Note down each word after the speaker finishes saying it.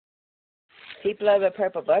PeachyBlu the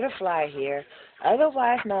Purple Butterfly here,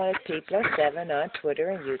 otherwise known as PeachyBlu7 on Twitter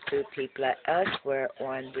and YouTube, PeachyBlu elsewhere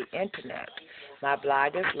on the internet. My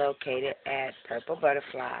blog is located at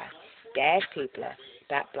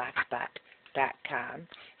purplebutterfly-peachyBlu.blogspot.com,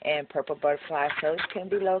 and Purple Butterfly shows can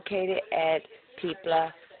be located at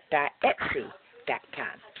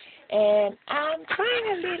peachyBlu.etsy.com. And I'm trying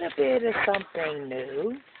a little bit of something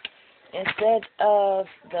new. Instead of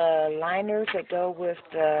the liners that go with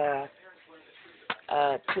the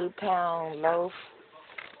 2-pound loaf,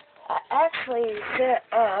 I actually set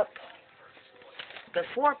up the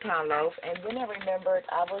 4-pound loaf, and then I remembered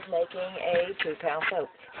I was making a 2-pound soap.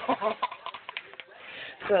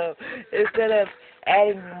 So instead of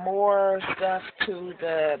adding more stuff to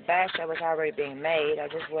the batch that was already being made, I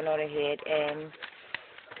just went on ahead and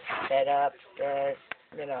set up the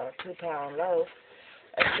 2-pound loaf,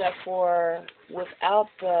 except for without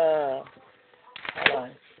the, hold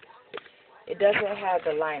on, it doesn't have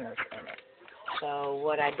the liners in it. So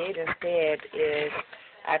what I did instead is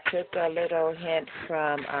I took a little hint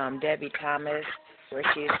from Debbie Thomas, where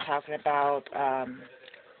she's talking about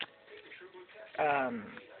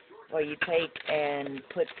where you take and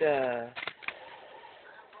put the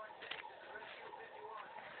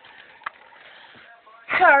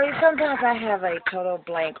sorry, sometimes I have a total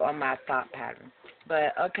blank on my thought pattern.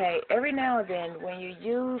 But, okay, every now and then when you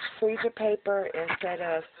use freezer paper, instead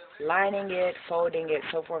of lining it, folding it,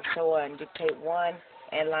 so forth, so on, you take one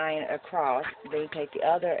and line across, then you take the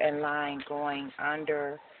other and line going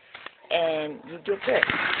under, and you get this.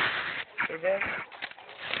 See this?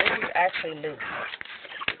 This is actually loose.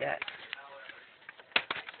 Yeah.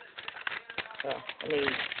 So let me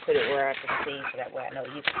put it where I can see so that way I know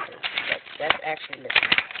you can see. But that's actually loose.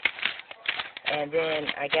 And then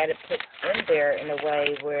I got it put in there in a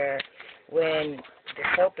way where when the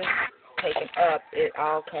soap is taken up, it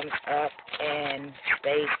all comes up and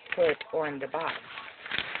stays put on the bottom.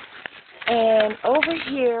 And over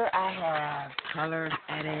here I have colors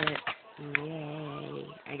added. Yay.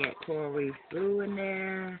 I got coral reef blue in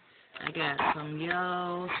there. I got some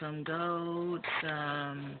yellow, some gold,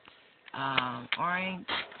 some orange.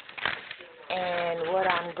 And what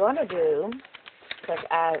I'm going to do, because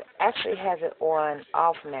I actually have it on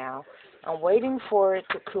off now, I'm waiting for it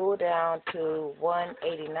to cool down to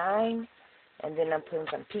 189, and then I'm putting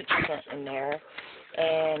some peach scent in there.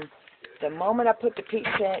 And the moment I put the peach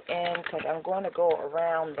scent in, because I'm going to go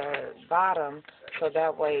around the bottom so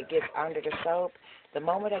that way it gets under the soap, the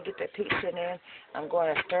moment I get the peach scent in, I'm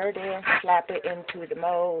going to stir it in, slap it into the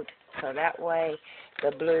mold, so that way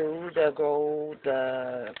the blue, the gold,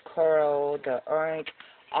 the coral, the orange,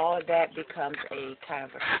 all of that becomes a kind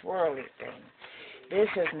of a swirly thing. This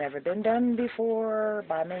has never been done before,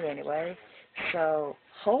 by me anyway, so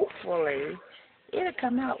hopefully it'll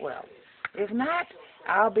come out well. If not,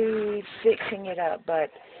 I'll be fixing it up, but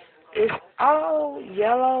it's all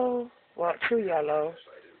yellow, well, true yellow,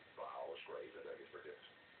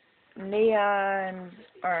 neon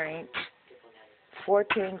orange,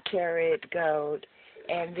 14 karat gold,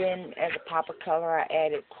 and then as a pop of color I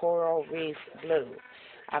added coral reef blue.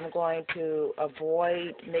 I'm going to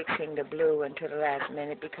avoid mixing the blue until the last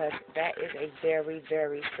minute because that is a very,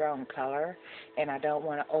 very strong color, and I don't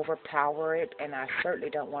want to overpower it, and I certainly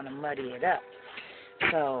don't want to muddy it up.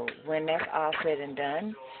 So when that's all said and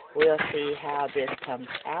done, we'll see how this comes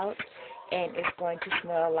out, and it's going to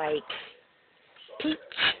smell like peach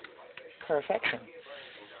perfection.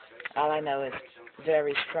 All I know is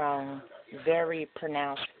very strong, very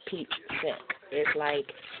pronounced peach scent. It's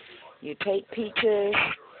like you take peaches,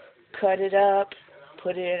 cut it up,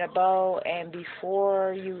 put it in a bowl, and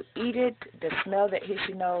before you eat it, the smell that hits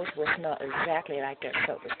your nose will smell exactly like that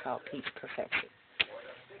soap. It's called Peach Perfection.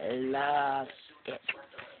 I love it.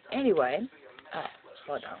 Anyway,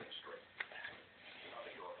 hold on.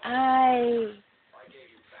 I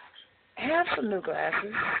have some new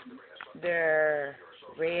glasses. They're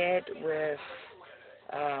red with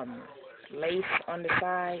lace on the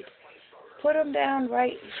side. Put them down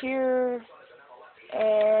right here,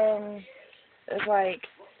 and it's like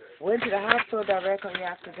went to the hospital directly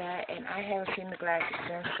after that, and I haven't seen the glasses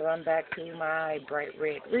since, so I'm back to my bright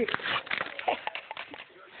red readers.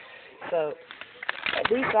 So at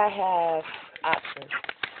least I have options.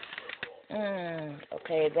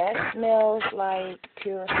 Okay, that smells like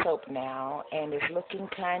pure soap now, and it's looking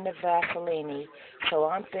kind of Vaseline-y, so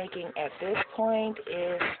I'm thinking at this point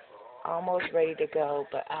it's almost ready to go,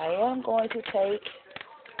 but I am going to take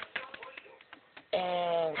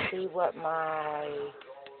and see what my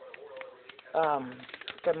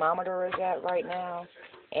thermometer is at right now,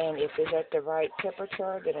 and if it's at the right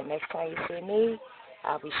temperature, then the next time you see me,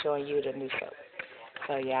 I'll be showing you the new soap.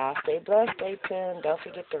 So y'all stay blessed, stay tuned. Don't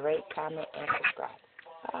forget to rate, comment, and subscribe.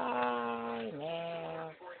 Bye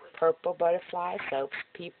now. Purple Butterfly Soaps,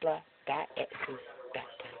 PeachyBlu.Etsy.